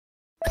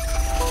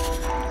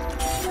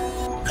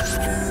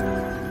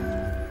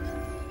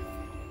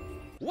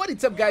What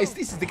is up, guys?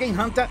 This is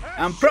TheGameHuntah,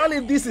 and probably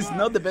this is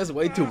not the best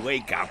way to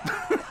wake up.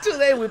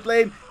 Today we're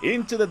playing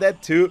Into the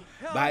Dead 2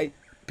 by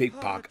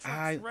Pickpock.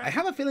 I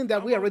have a feeling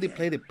that we already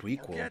played the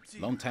prequel a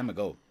long time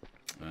ago.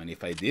 And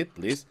if I did,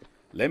 please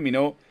let me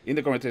know in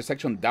the comment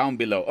section down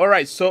below.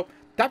 Alright, so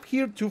tap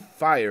here to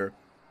fire.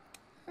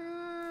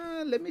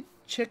 Let me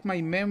check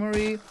my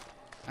memory.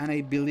 And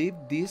I believe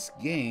this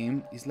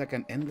game is like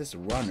an endless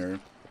runner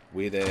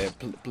with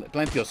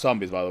plenty of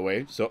zombies, by the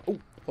way. So, oh,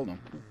 hold on.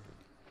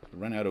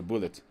 Run out of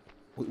bullets.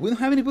 We don't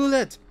have any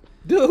bullets.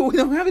 Dude, we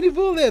don't have any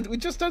bullets. We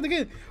just started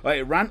again.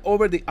 Alright, run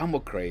over the ammo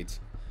crates.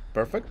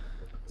 Perfect.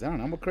 Is that an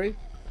ammo crate?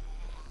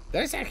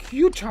 That is a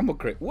huge ammo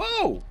crate.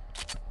 Whoa!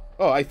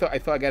 Oh, I thought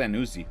I got an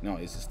Uzi. No,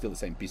 it's still the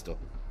same pistol.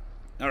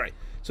 Alright,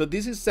 so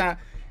this is a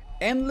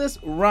endless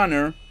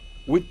runner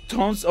with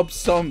tons of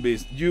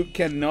zombies. You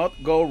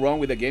cannot go wrong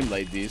with a game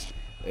like this.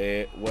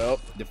 Well,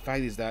 the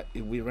fact is that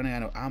if we run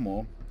out of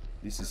ammo,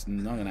 this is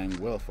not gonna end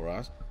well for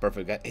us.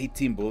 Perfect, got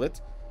 18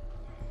 bullets.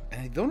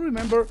 And I don't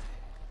remember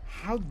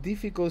how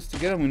difficult it is to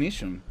get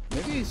ammunition.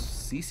 Maybe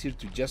it's easier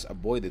to just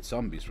avoid the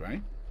zombies,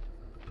 right?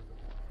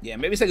 Yeah,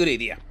 maybe it's a good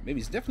idea. Maybe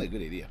it's definitely a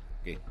good idea.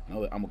 Okay,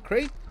 another ammo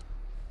crate.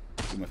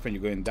 See, my friend,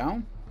 you're going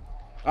down.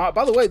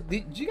 By the way,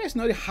 did you guys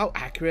notice how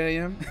accurate I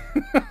am?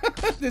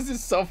 This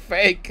is so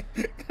fake.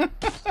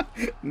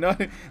 No,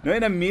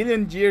 in a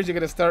million years you're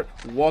gonna start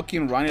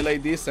walking, running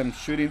like this and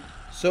shooting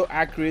so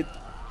accurate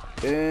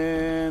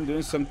and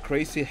doing some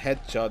crazy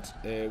headshots.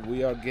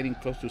 We are getting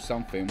close to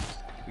something.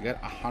 We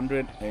got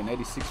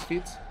 186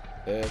 feet.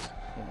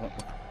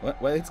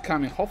 Well, it's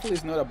coming. Hopefully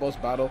it's not a boss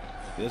battle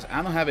because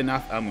I don't have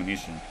enough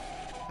ammunition.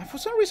 And for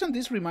some reason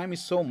this reminds me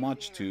so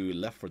much to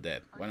Left 4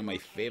 Dead, one of my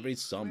favorite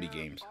zombie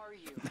games.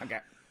 Okay,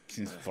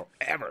 since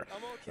forever.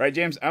 Right,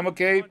 James, I'm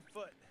okay.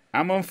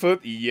 I'm on foot.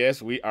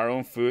 Yes, we are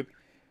on foot.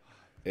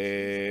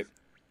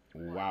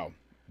 Wow.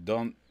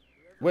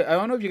 Well, I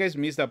don't know if you guys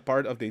missed that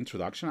part of the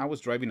introduction. I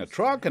was driving a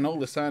truck and all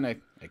of a sudden I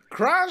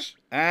crashed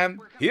and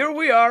here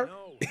we are.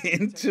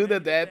 Into the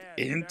dead,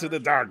 into the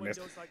darkness.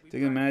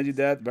 Take advantage of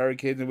that,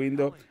 barricade the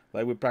window,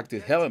 like we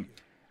practiced. Helen,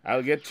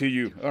 I'll get to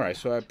you. Alright,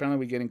 so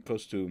apparently we're getting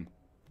close to...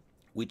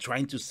 We're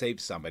trying to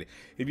save somebody.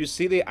 If you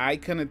see the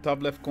icon in the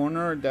top left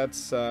corner,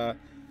 that's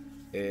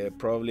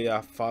probably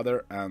a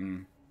father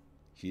and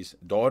his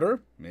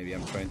daughter. Maybe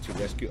I'm trying to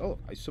rescue... Oh,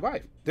 I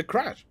survived the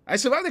crash. I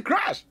survived the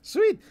crash.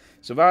 Sweet.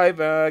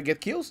 Survive, get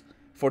kills.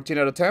 14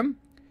 out of 10.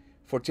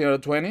 14 out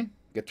of 20.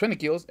 Get 20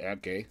 kills.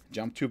 Okay.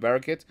 Jump 2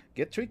 barricades.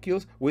 Get 3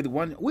 kills with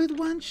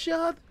one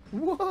shot.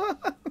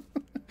 What?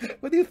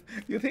 What do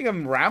you think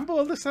I'm Rambo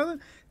all of a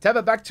sudden? Tap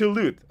it back to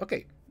loot.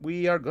 Okay.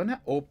 We are gonna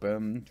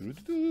open.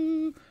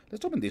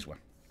 Let's open this one.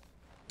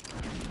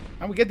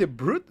 And we get the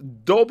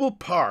brute double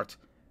part.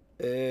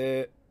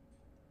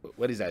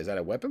 What is that? Is that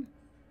a weapon?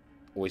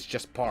 Or it's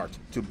just part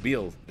to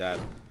build that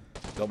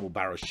double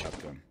barrel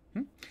shotgun?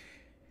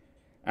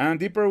 And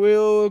Deeper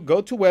will go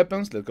to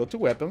weapons. Let's go to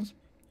weapons.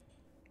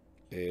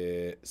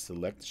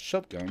 Select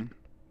shotgun.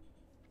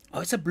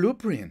 Oh, it's a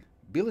blueprint.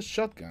 Build a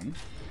shotgun.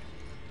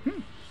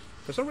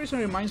 For some reason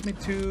it reminds me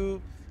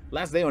to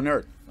Last Day on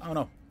Earth. I don't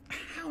know.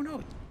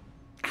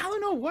 I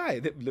don't know why.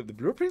 The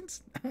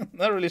blueprints?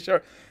 Not really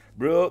sure.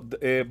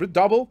 Brute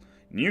double.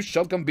 New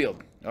shotgun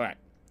build. Alright.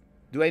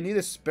 Do I need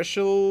a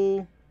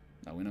special...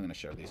 No, we're not going to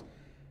share this.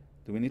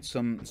 Do we need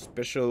some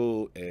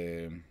special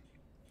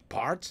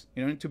parts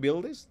in order to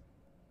build this?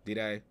 Did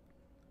I...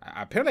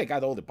 Apparently I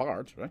got all the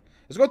parts, right?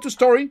 Let's go to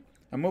story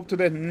and move to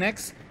the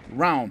next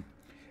round.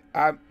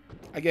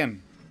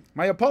 Again,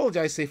 my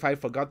apologies if I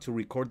forgot to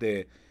record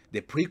the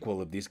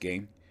prequel of this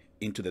game,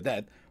 Into the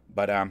Dead,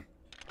 but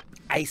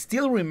I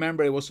still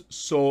remember it was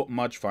so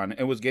much fun.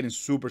 It was getting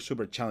super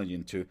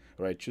challenging too.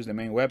 All right, choose the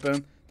main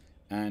weapon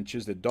and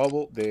choose the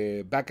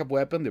backup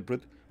weapon, the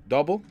brute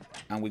double,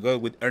 and we go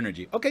with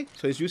energy. Okay,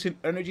 so it's using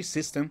energy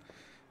system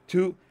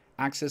to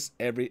access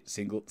every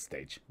single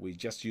stage. We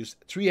just used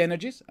 3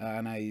 energies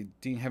and I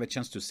didn't have a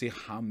chance to see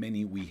how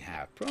many we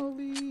have.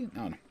 Probably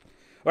no. All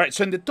right,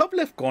 so in the top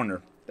left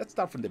corner, let's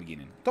start from the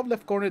beginning. Top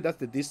left corner, that's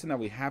the distance that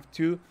we have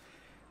to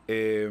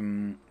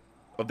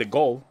of the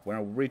goal when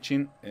we're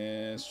reaching.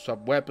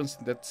 Swap weapons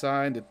on that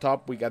side. The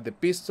top we got the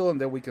pistol, and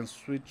then we can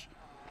switch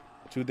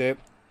to the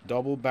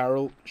double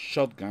barrel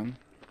shotgun.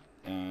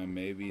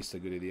 Maybe it's a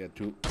good idea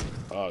to...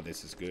 Oh,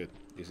 this is good.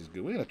 This is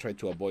good. We're gonna try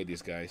to avoid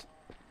these guys.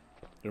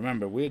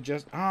 Remember, we're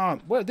just...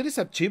 well, there is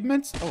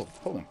achievements. Oh,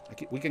 hold on.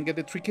 We can get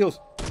the 3 kills.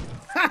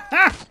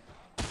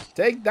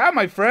 Take that,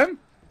 my friend.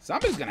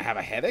 Somebody's gonna have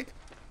a headache.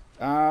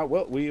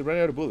 Well, we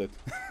ran out of bullet.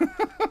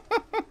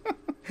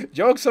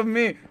 Jokes on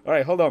me. All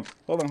right, hold on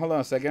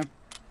a second.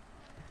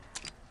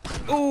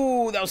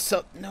 Ooh, that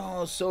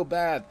was so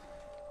bad.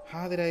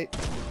 How did I...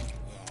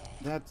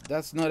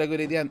 That's not a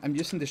good idea. I'm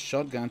using the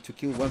shotgun to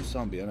kill 1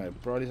 zombie. And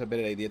it probably is a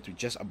better idea to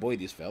just avoid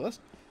these fellas.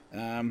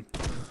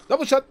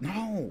 Double shot.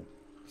 No.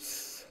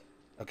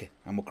 Okay,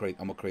 ammo crate.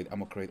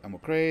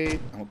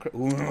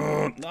 Ooh,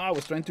 no, I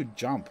was trying to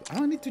jump. I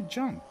don't need to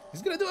jump.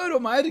 He's gonna do it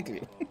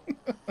automatically.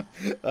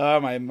 Oh,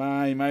 my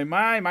mind,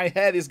 my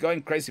head is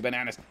going crazy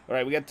bananas. All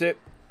right, we got two.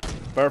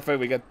 Perfect,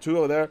 we got two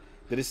over there.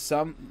 There is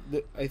some,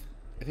 I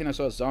think I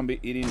saw a zombie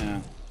eating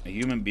a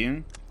human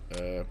being.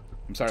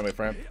 I'm sorry, my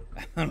friend.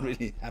 I don't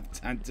really have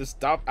time to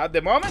stop at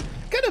the moment.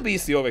 Kind of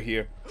busy over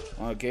here.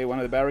 Okay, one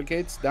of the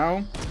barricades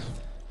down.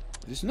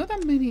 There's not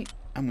that many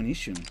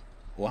ammunition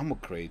or ammo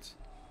crates.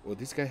 Oh,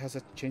 this guy has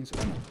a chainsaw.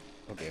 Oh, no.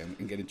 Okay,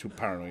 I'm getting too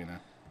paranoid now.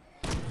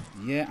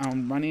 Yeah,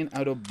 I'm running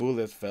out of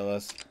bullets,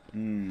 fellas.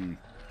 Not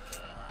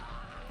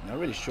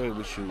really sure if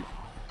we should.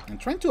 I'm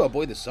trying to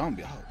avoid the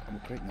zombie. Oh,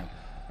 I'm great now.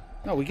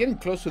 No, we're getting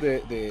close to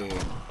the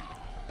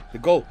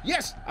goal.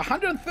 Yes,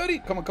 130.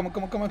 Come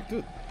on,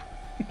 dude.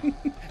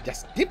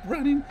 Just keep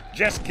running.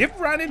 Just keep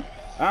running.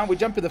 And we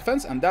jump to the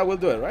fence, and that will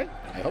do it, right?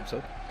 I hope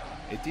so.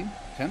 18,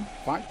 10,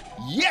 5.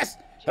 Yes!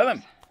 Tell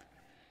him.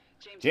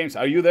 James,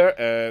 are you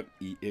there?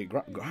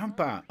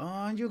 Grandpa.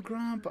 Oh, your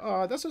grandpa.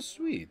 Oh, that's so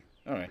sweet.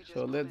 All right,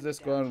 so let's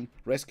go and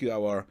rescue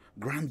our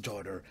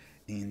granddaughter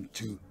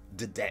into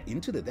the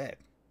dead.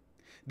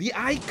 The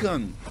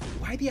icon.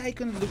 Why the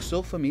icon looks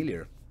so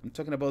familiar? I'm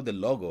talking about the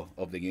logo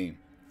of the game.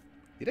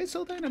 Did I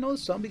saw that in another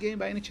zombie game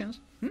by any chance?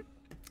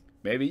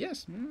 Maybe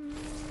yes.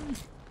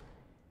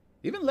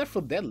 Even Left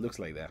 4 Dead looks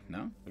like that.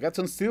 No, we got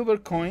some silver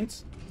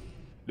coins.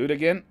 Do it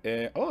again.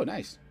 Oh,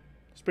 nice.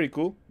 It's pretty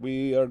cool.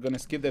 We are gonna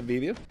skip that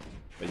video,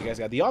 but you guys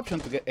got the option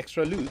to get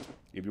extra loot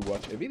if you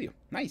watch a video.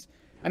 Nice.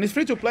 And it's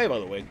free to play, by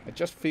the way. I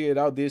just figured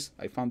out this.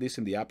 I found this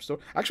in the App Store.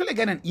 Actually, I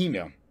got an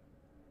email.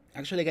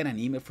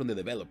 From the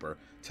developer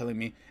telling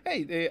me,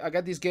 hey, I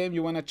got this game.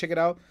 You want to check it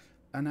out?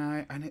 And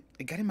I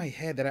got in my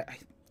head that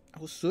I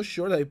was so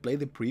sure that I played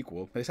the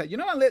prequel. But I said, you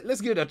know what?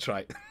 Let's give it a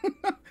try.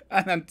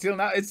 And until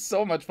now, it's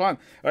so much fun.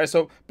 All right,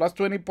 so plus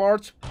 20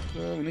 parts.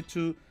 So we need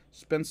to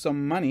spend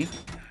some money.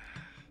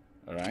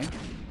 All right.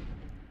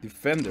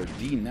 Defender,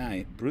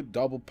 D9, Brute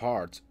double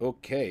parts.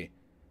 Okay.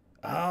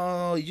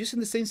 Oh, using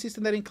the same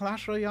system that in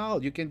Clash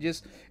Royale. You can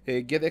just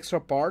get extra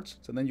parts,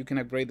 so then you can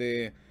upgrade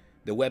the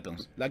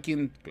weapons. Like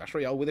in Clash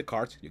Royale with the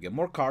cards, you get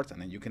more cards, and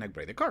then you can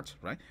upgrade the cards,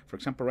 right? For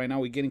example, right now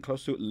we're getting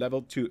close to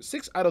level 2.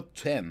 6 out of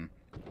 10,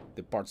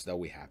 the parts that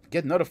we have.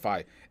 Get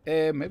notified.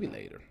 Maybe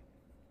later.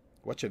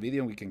 Watch a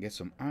video and we can get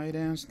some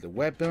items, the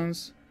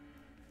weapons.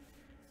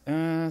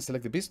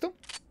 Select the pistol.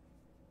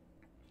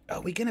 Oh,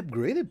 we can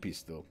upgrade the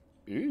pistol.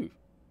 Ooh.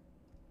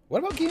 What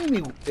about giving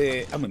me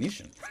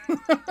ammunition?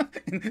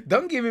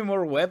 Don't give me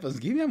more weapons.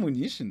 Give me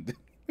ammunition.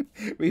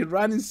 We're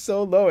running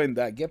so low in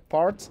that. Get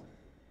parts.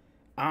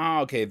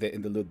 Ah, okay.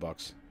 In the loot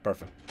box.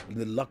 Perfect. In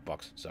the lock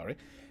box. Sorry.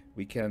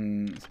 We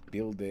can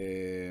build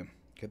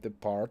get the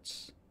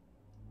parts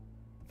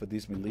for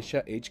this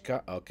militia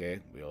HK. Okay.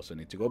 We also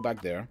need to go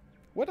back there.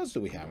 What else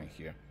do we have in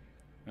here?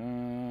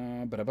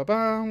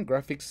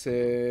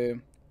 Graphics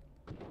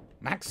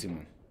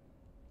maximum.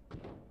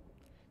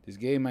 This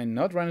game might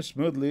not run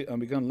smoothly and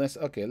become less.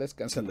 Okay, let's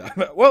cancel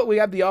that. Well, we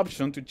have the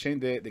option to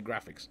change the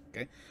graphics.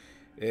 Okay,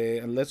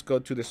 and let's go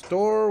to the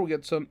store. We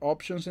get some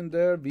options in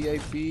there.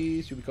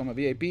 VIPs, you become a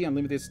VIP,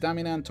 unlimited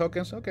stamina and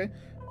tokens. Okay,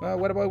 well,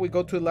 what about we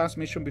go to the last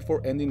mission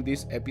before ending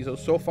this episode?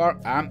 So far,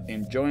 I'm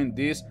enjoying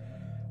this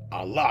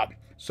a lot.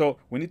 So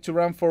we need to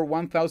run for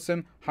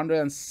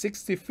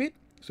 1,160 feet.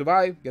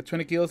 Survive, get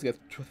 20 kills, get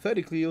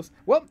 30 kills.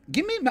 Well, if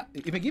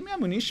you give me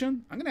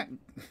ammunition, I'm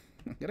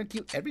gonna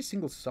kill every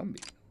single zombie.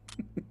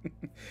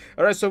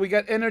 All right, so we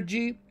got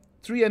energy,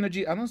 3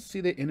 energy. I don't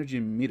see the energy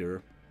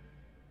meter.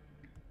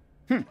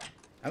 I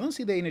don't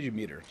see the energy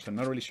meter, so I'm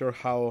not really sure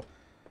how.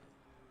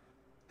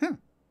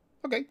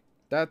 Okay,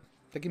 that's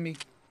taking me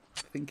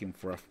thinking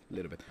for a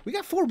little bit. We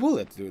got 4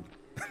 bullets, dude.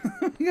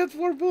 We got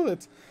 4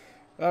 bullets.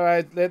 All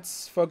right,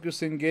 let's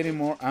focus on getting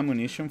more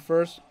ammunition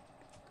first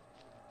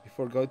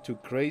before go too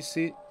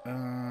crazy. We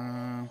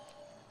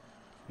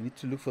need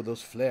to look for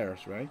those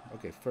flares, right?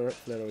 Okay, flare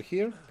over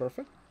here.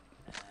 Perfect.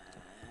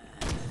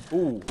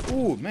 Ooh,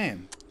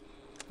 man.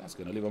 That's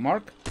gonna leave a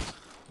mark.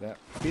 That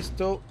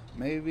pistol,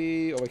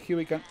 maybe over here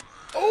we can.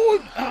 Oh,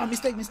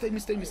 mistake.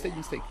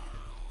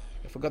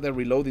 I forgot that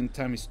reloading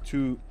time is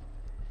it's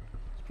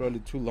probably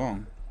too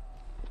long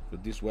for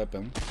this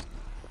weapon.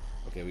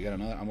 Okay, we got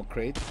another ammo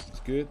crate.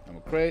 It's good.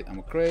 Ammo crate.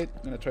 I'm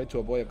gonna try to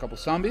avoid a couple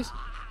zombies.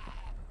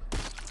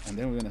 And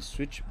then we're gonna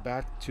switch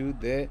back to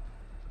the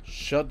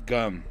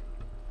shotgun.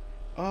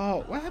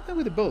 Oh, what happened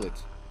with the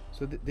bullets?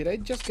 So did I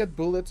just get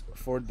bullets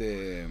for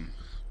the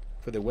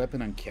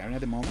weapon I'm carrying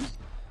at the moment?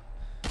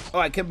 Oh,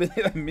 I can't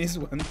believe I missed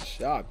one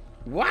shot.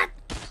 What?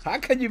 How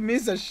can you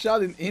miss a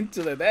shot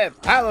into the death?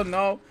 I don't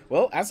know.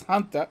 Well, as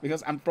Huntah,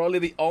 because I'm probably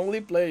the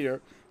only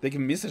player that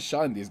can miss a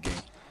shot in this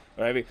game.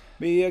 Alright,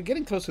 we are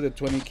getting close to the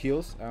 20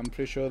 kills. I'm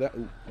pretty sure that.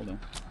 Ooh, hold on.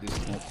 This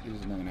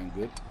is not gonna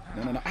be good.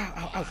 No.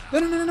 Ow.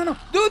 No.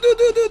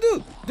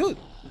 Dude.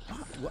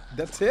 What?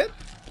 That's it?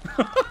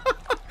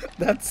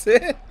 That's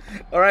it?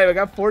 Alright, I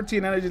got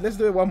 14 energy. Let's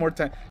do it one more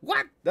time.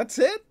 What? That's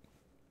it?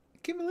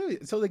 Can't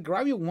believe it. So they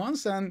grab you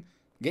once and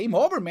game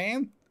over,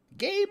 man.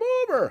 Game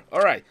over.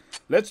 All right,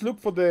 let's look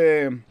for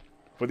the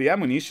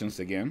ammunitions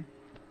again.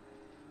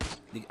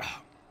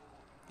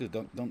 Dude,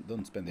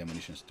 don't spend the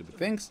ammunition, stupid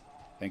things.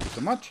 Thank you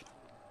so much.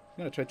 I'm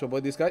gonna try to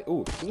avoid this guy.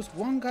 Oh, there was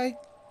one guy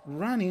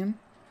running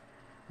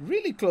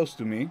really close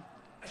to me.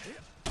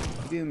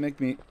 It didn't make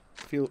me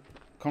feel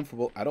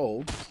comfortable at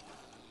all.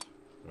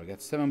 I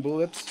got 7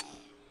 bullets.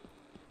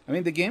 I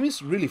mean, the game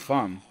is really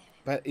fun,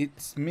 but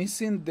it's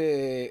missing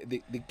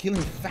the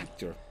killing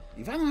factor.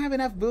 If I don't have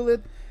enough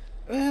bullets,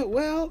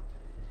 well,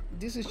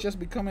 this is just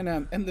becoming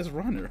an endless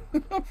runner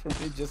for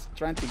me, just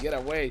trying to get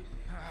away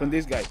from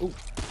this guy. Ooh,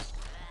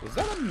 is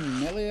that a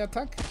melee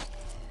attack?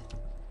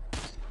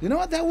 You know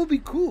what? That would be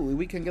cool.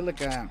 We can get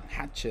like a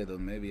hatchet or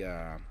maybe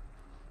a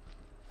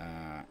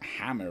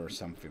hammer or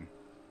something.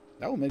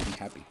 That would make me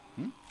happy.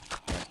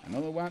 Right,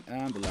 another one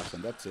and the last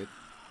one. That's it.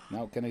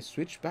 Now can I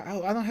switch back?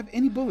 Oh, I don't have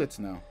any bullets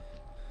now.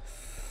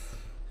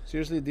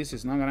 Seriously, this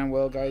is not gonna end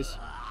well, guys.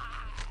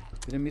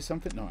 Did I miss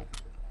something? No.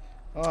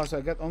 Oh, so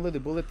I got only the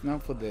bullet now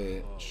for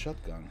the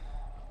shotgun.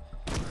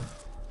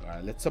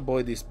 Alright, let's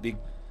avoid this big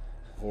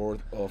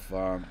horde of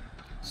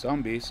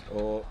zombies,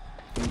 or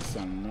things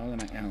are not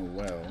gonna end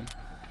well.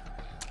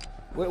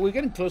 We're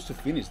getting close to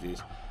finish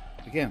this.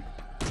 Again,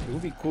 it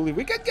would be cool if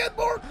we can get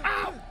more.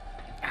 Ow!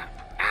 Ow!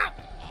 Ow!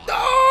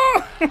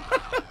 No!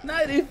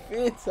 90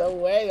 feet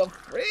away of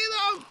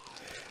freedom!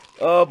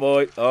 Oh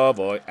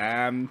boy,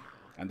 and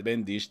the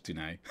main dish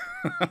tonight.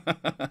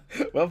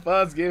 Well,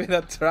 folks, give it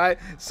a try.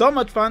 So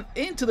much fun.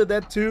 Into the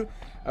Dead 2,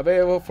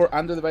 available for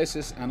Android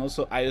devices and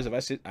also iOS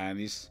devices, and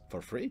it's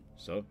for free,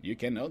 so you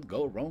cannot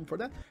go wrong for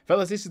that.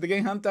 Fellas, this is the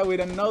TheGameHuntah with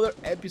another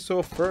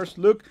episode First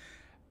Look.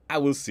 I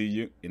will see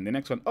you in the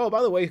next one. Oh,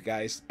 by the way,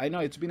 guys, I know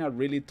it's been a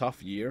really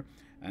tough year,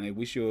 and I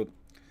wish you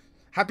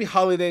happy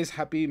holidays,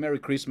 happy Merry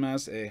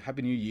Christmas,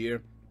 happy New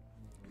Year.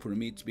 For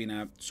me, it's been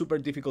a super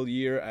difficult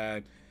year.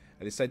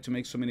 I decided to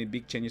make so many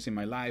big changes in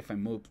my life. I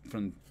moved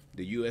from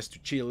the US to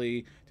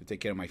Chile to take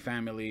care of my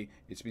family.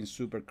 It's been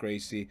super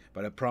crazy,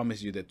 but I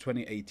promise you that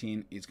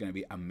 2018 is going to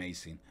be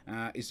amazing.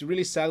 It's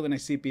really sad when I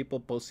see people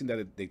posting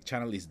that the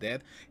channel is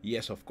dead.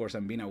 Yes, of course,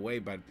 I'm being away,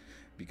 but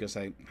because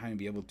I haven't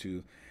been able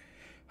to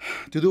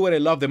do what I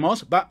love the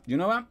most. But you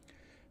know what?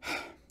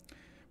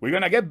 We're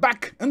going to get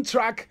back on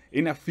track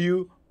in a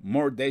few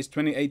more days.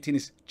 2018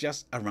 is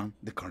just around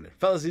the corner.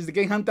 Fellas, this is the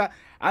TheGameHuntah.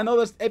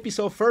 Another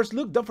episode First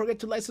Look. Don't forget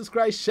to like,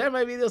 subscribe, share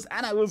my videos,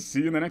 and I will see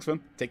you in the next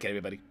one. Take care,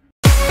 everybody.